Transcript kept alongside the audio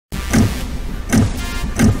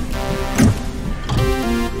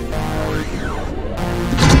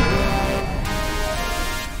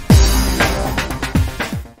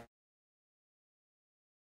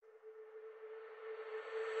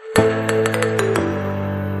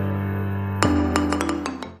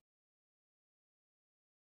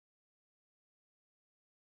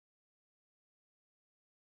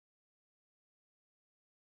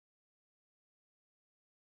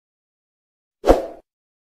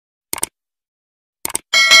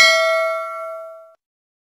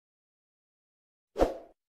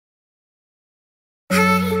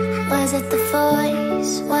Was it the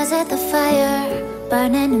voice? Was it the fire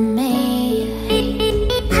burning in me?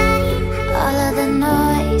 All of the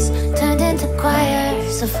noise turned into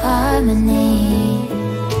choirs of harmony.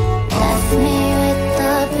 Left me with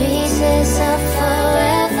the pieces of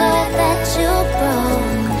forever that you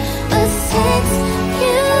broke. But since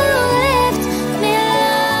you left me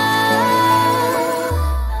alone,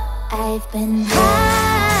 I've been high.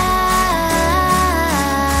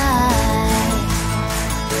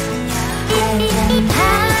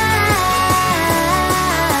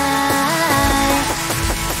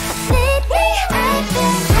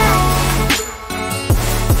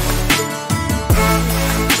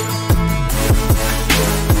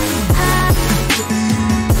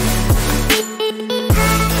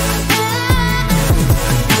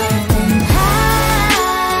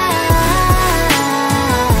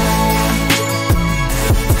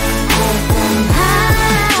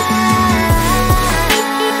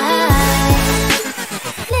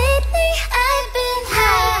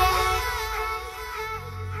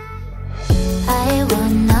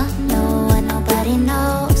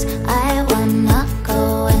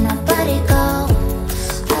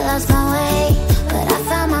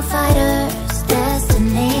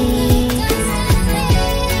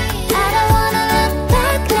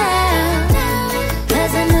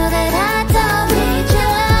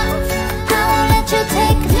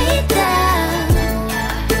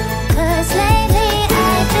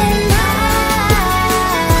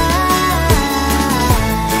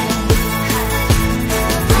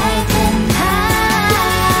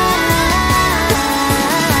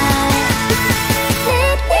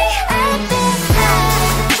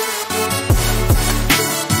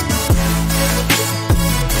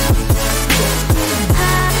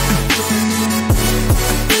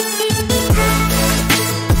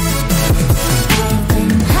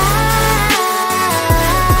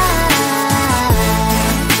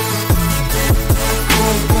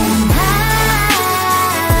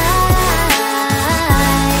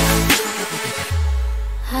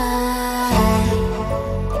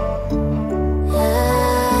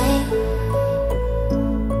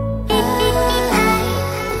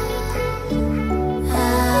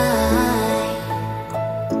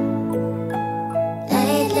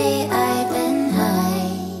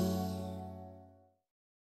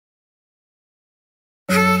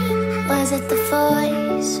 Was it the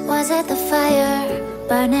voice? Was it the fire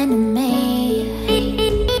burning in me?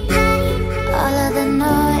 All of the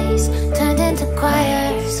noise turned into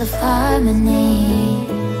choirs of harmony.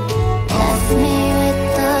 Left me with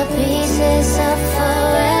the pieces of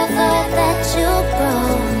forever that you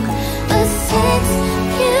broke. But since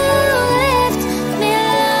you left me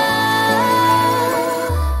alone,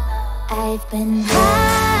 I've been high.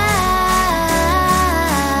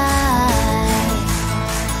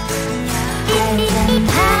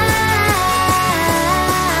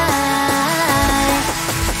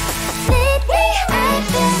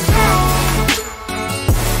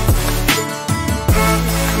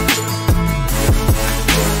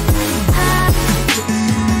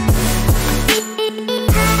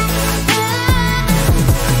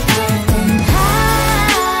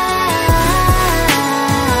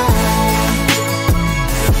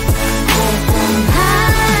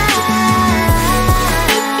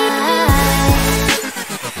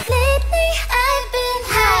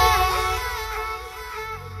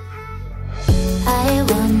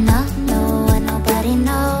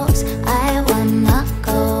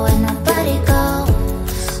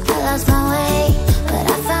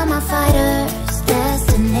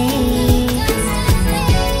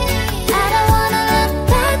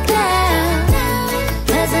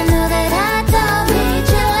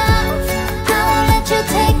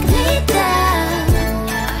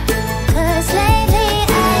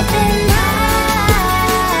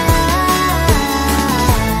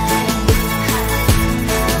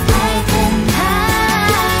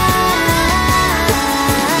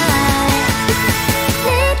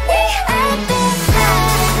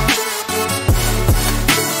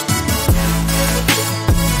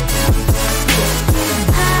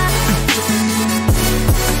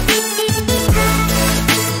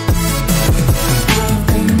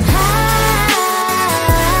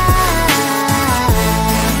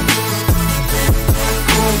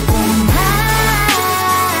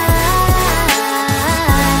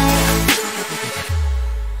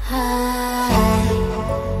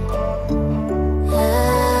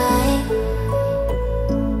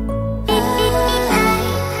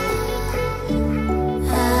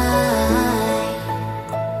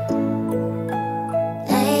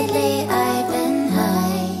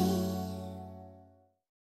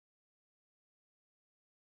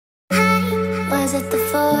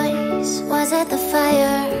 voice? Was it the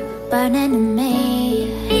fire burning in me?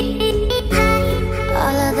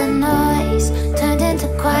 All of the noise turned into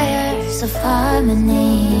choirs of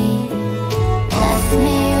harmony. Left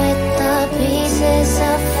me with the pieces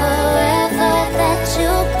of forever that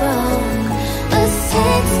you broke. But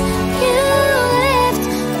since you left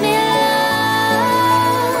me alone,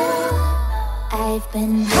 I've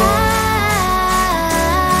been high.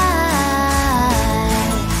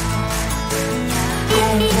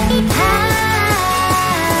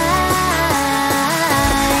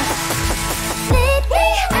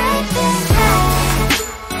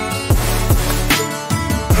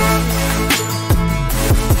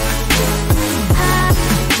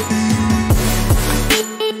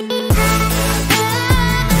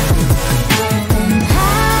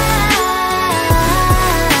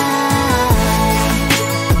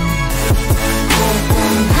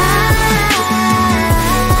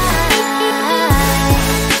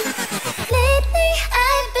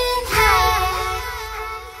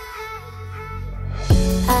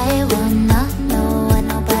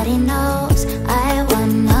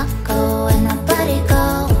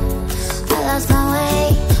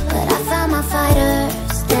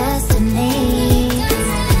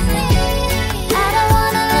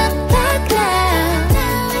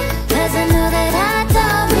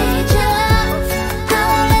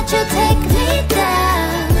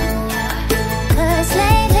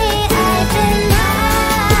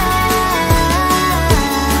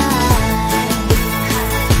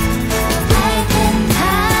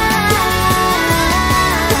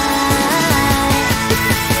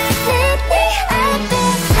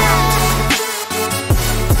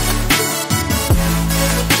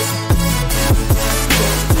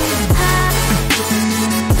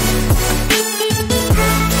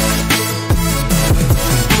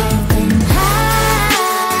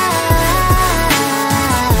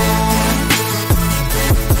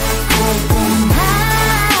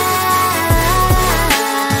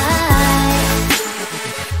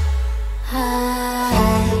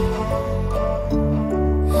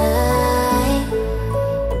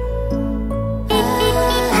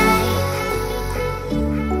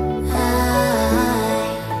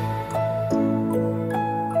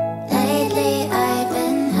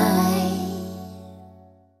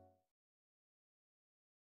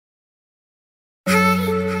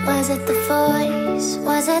 Was it the voice?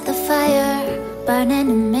 Was it the fire burning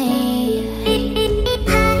in me?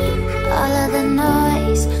 All of the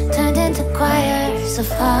noise turned into choirs of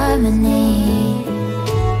harmony.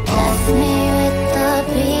 Left me with the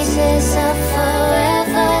pieces of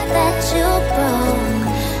forever that you broke.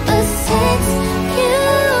 But since you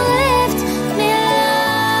left me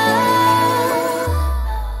alone,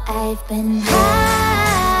 I've been high.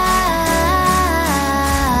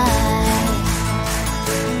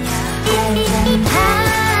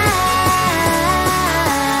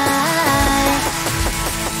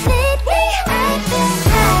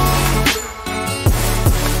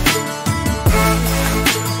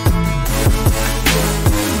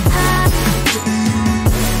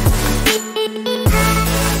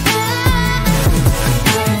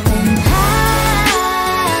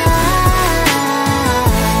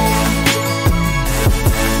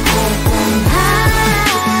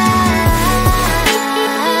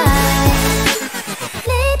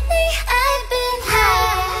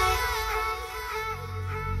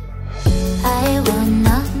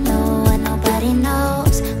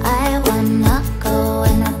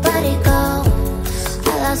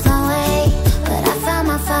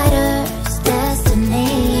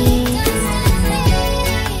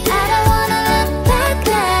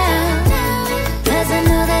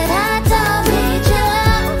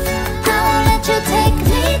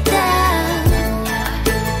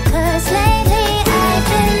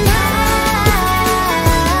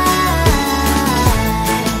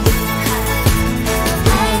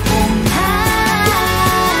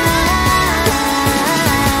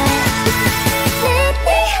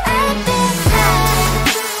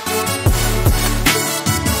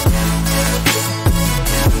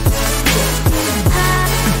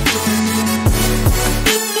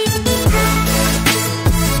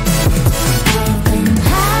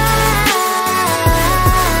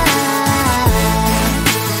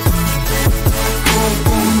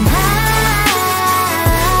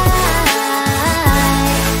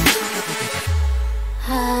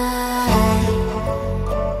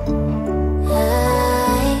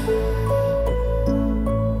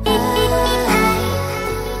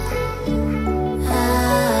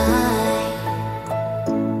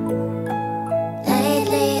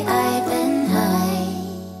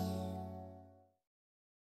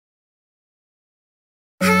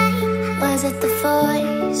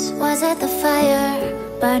 Was it the fire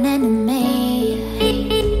burning in me?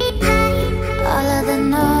 All of the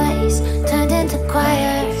noise turned into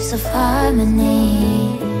choirs of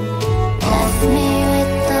harmony. Left me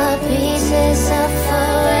with the pieces of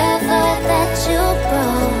forever that you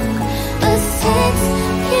broke. But since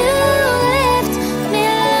you left me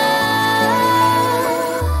alone,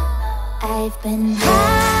 I've been high.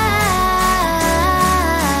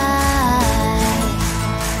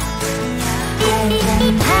 I've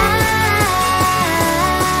been high.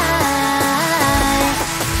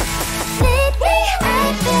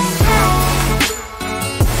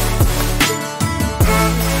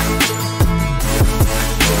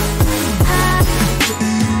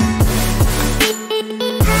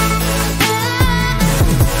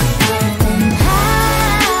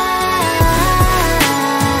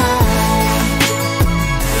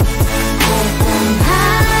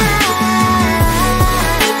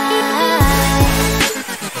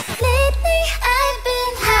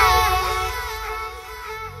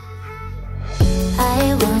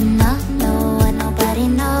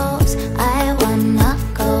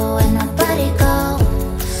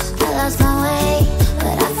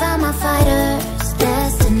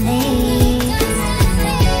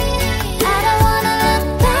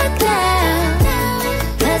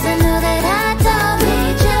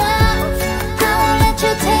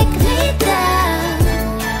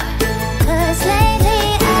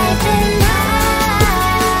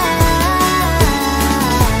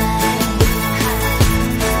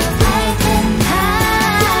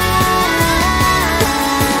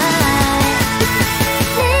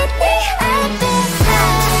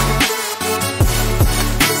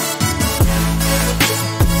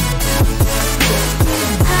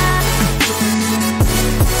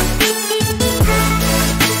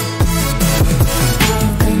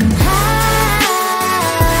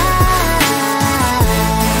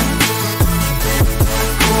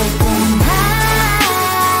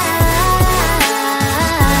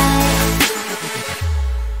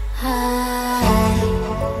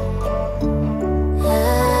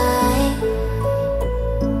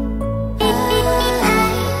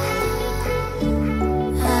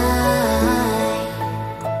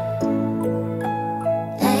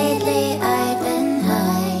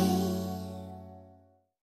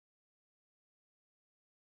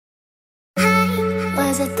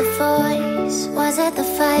 Was it the voice? Was it the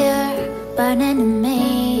fire burning in me?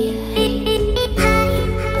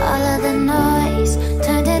 All of the noise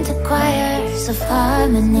turned into choirs of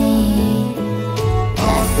harmony.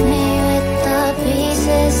 Left me with the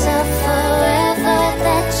pieces of forever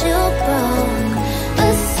that you broke.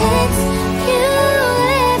 But since you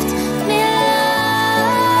left me alone,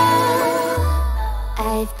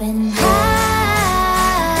 I've been high.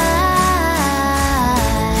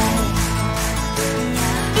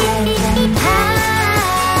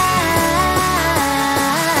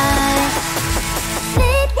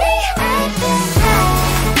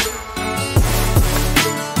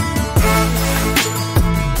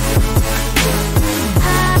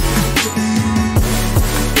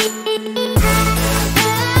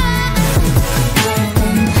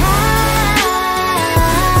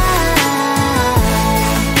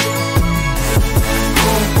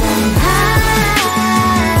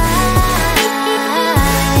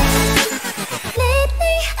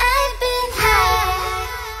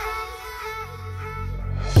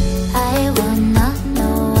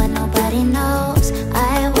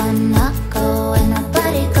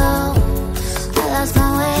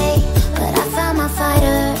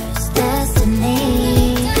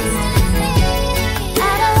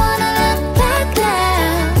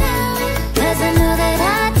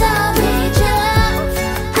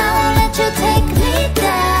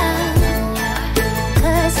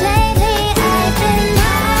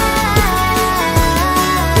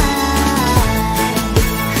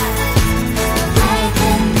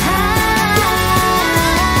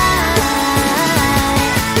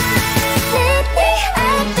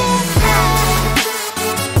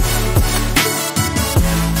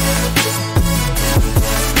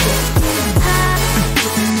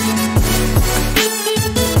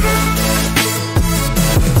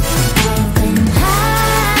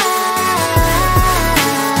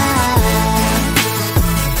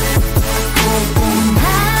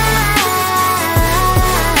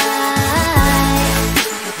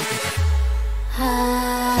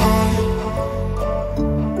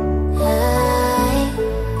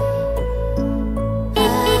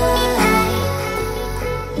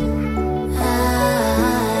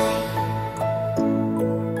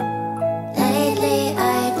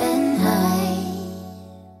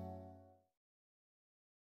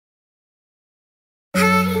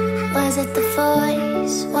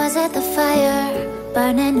 fire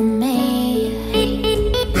burning in me.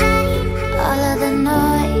 All of the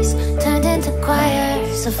noise turned into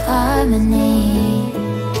choirs of harmony.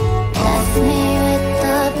 Left me with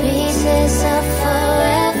the pieces of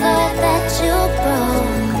forever that you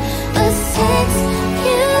broke. But since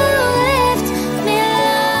you left me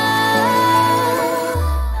alone,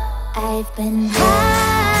 I've been high.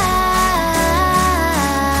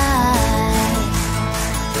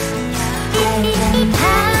 I've been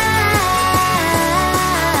high.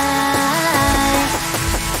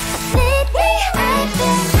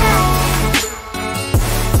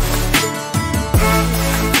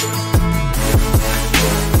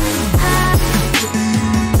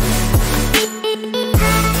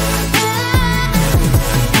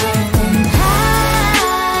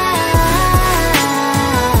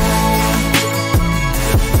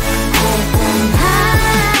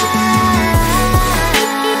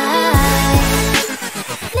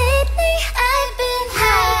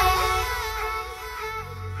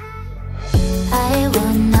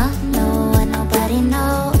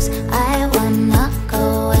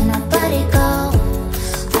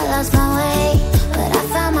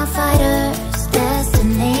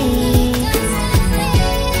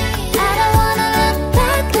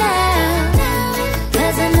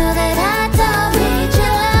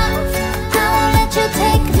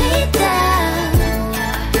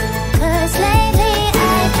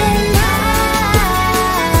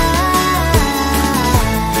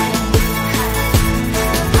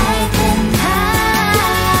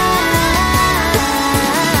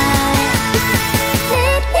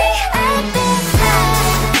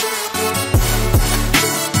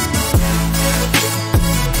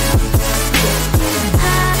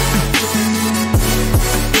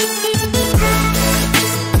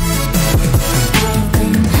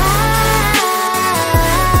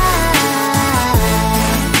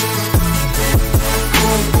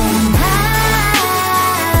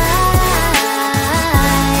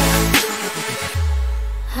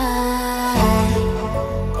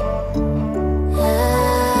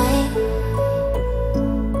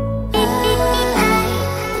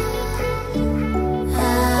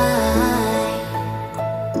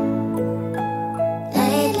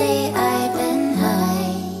 Lately I've been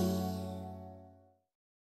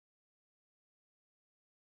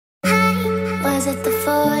Was it the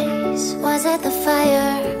voice? Was it the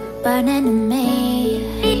fire burning in me?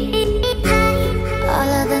 All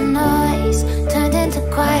of the noise turned into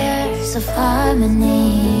choirs of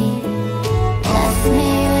harmony. Left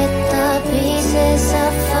me with the pieces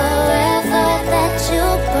of forever that you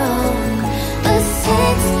broke. But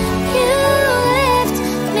since you left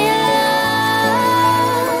me alone,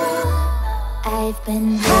 I've been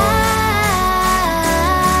high.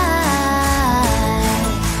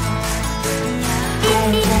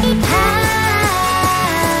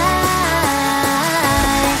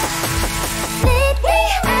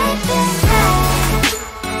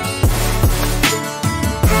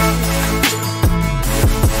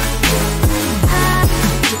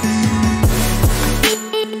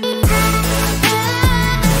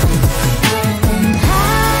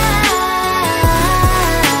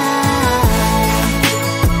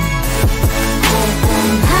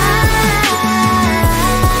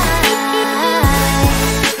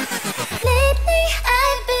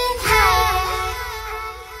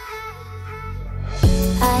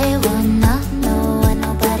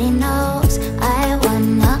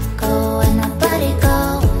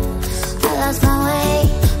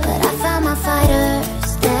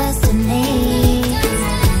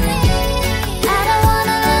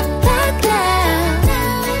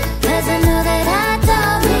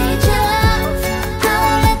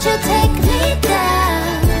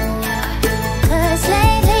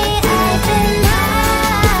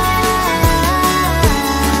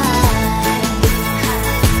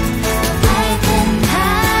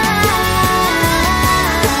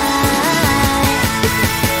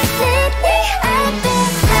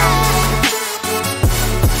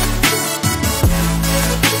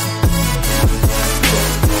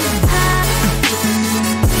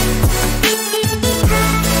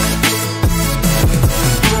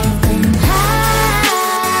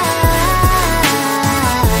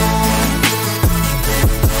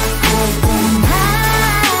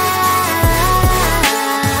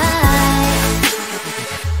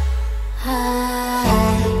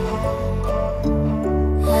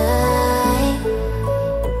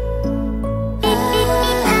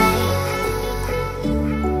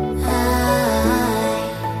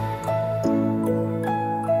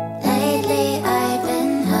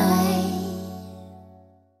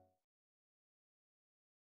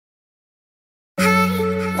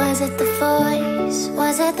 voice?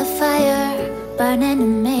 Was it the fire burning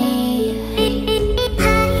in me?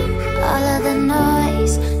 All of the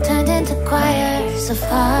noise turned into choirs of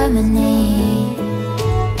harmony.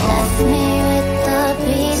 Left me with the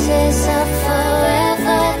pieces of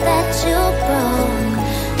forever that you broke.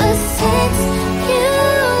 But since you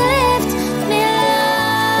left me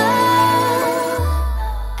alone,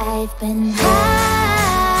 I've been high.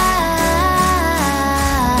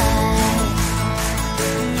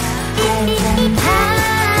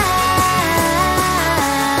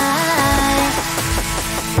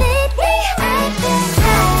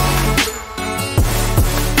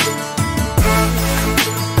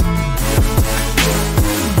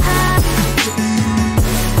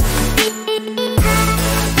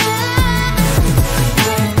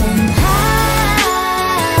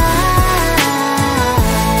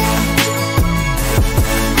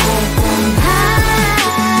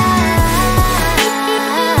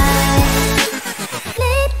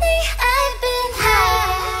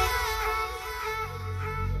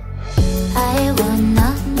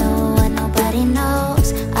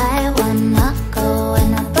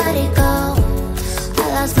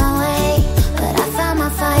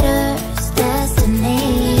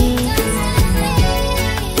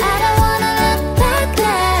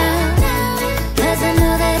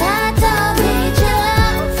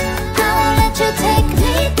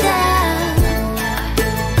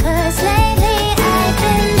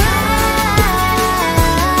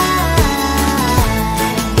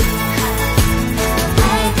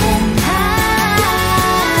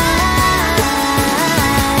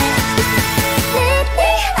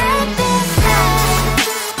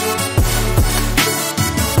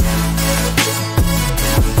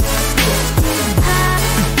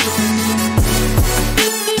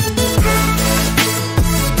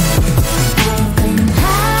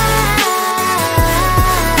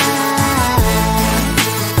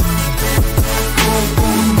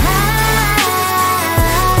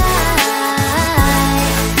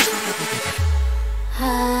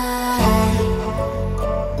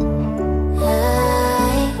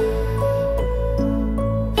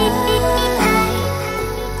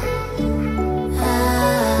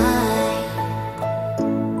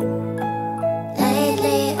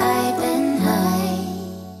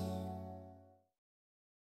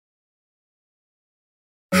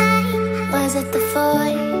 Was it the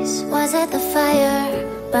voice? Was it the fire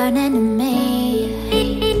burning in me?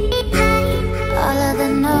 All of the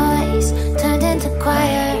noise turned into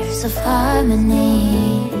choirs of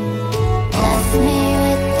harmony. Left me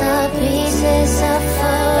with the pieces of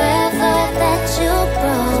forever that you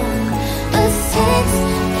broke. But since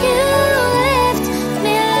you left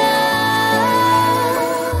me alone,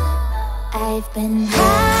 I've been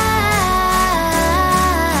high.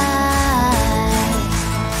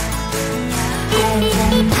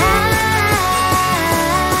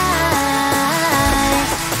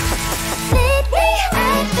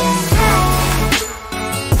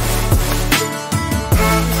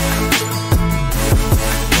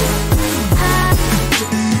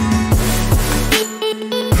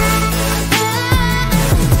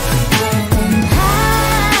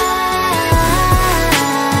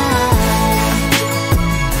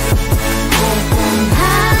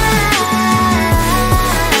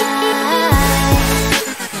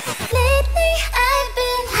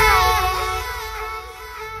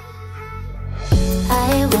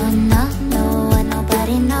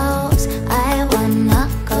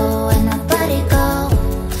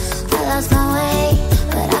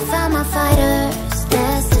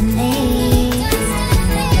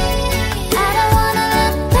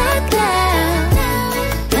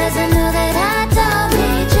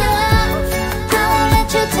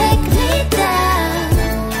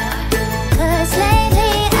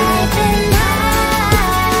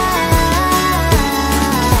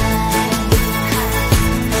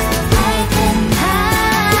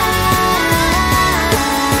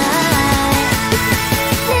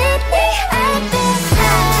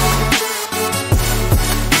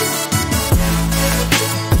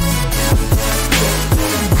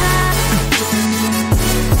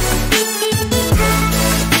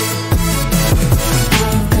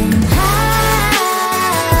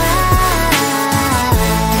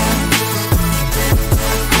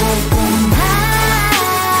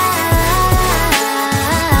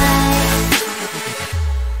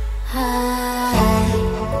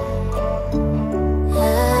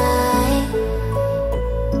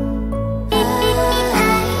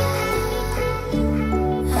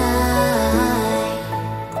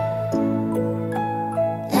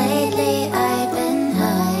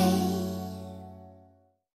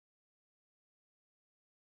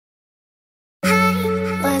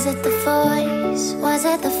 Was it the voice? Was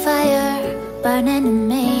it the fire burning in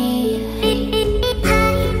me?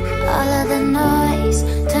 All of the noise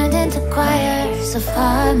turned into choirs of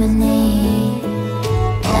harmony.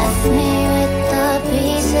 Left me with the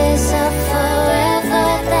pieces of forever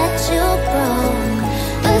that you broke.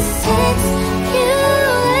 But since you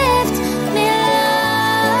left me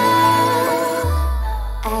alone,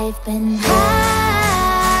 I've been high.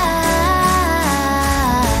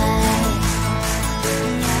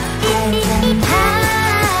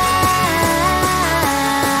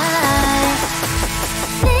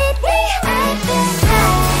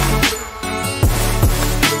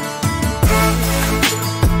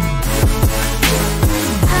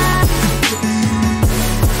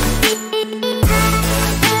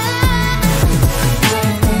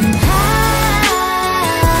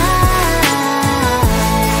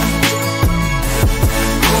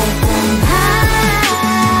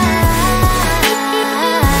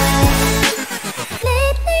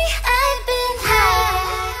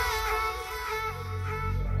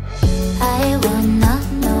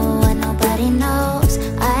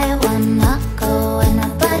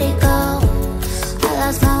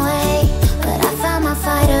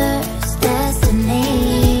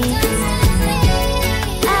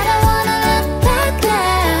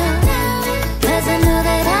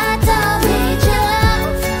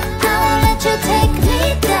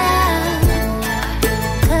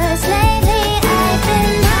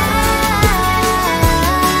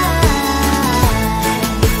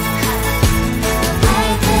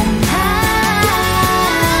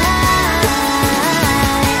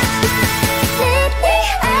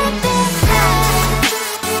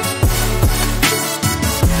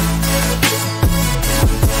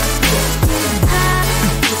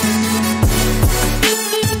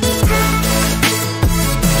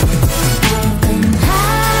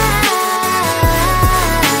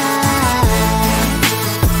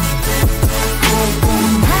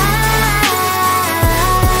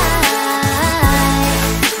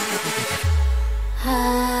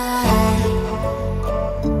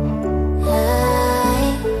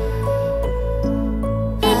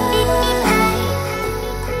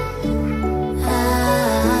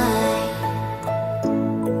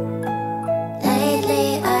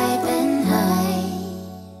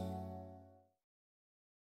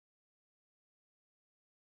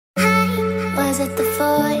 Was it the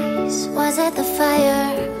voice? Was it the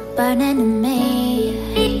fire burning in me?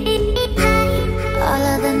 All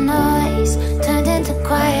of the noise turned into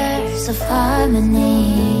choirs of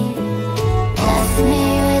harmony. Left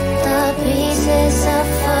me with the pieces of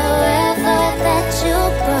forever that you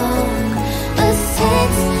broke. But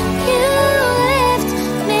since you left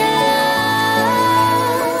me alone,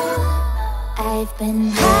 I've been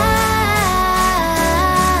high.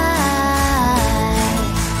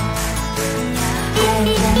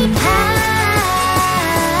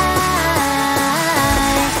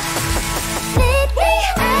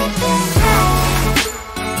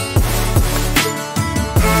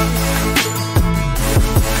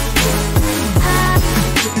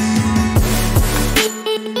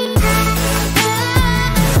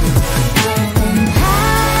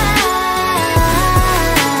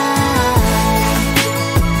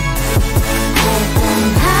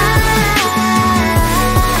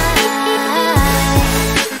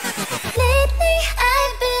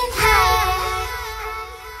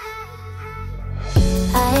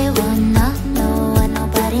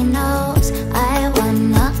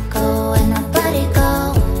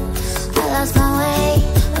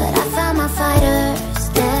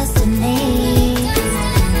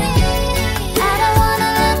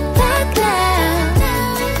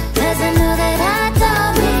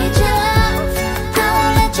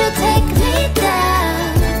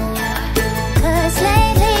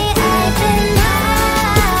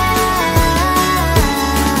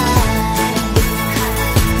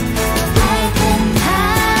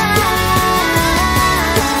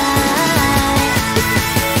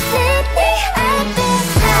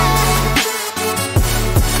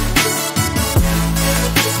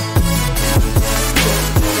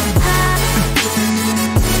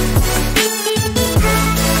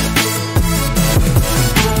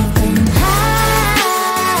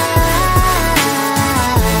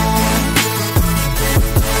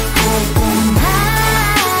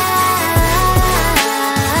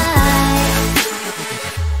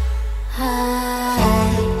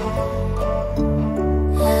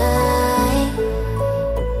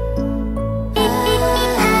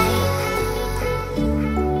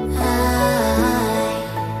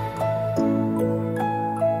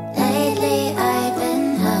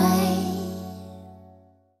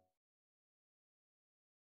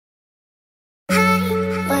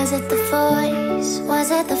 Was it the voice?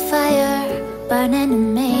 Was it the fire burning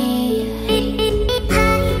in me?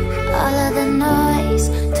 All of the noise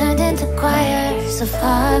turned into choirs of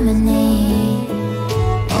harmony.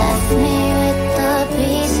 Left me with the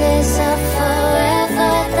pieces of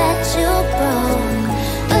forever that you broke.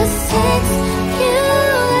 But since you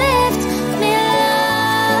left me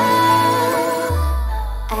alone,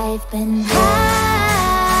 I've been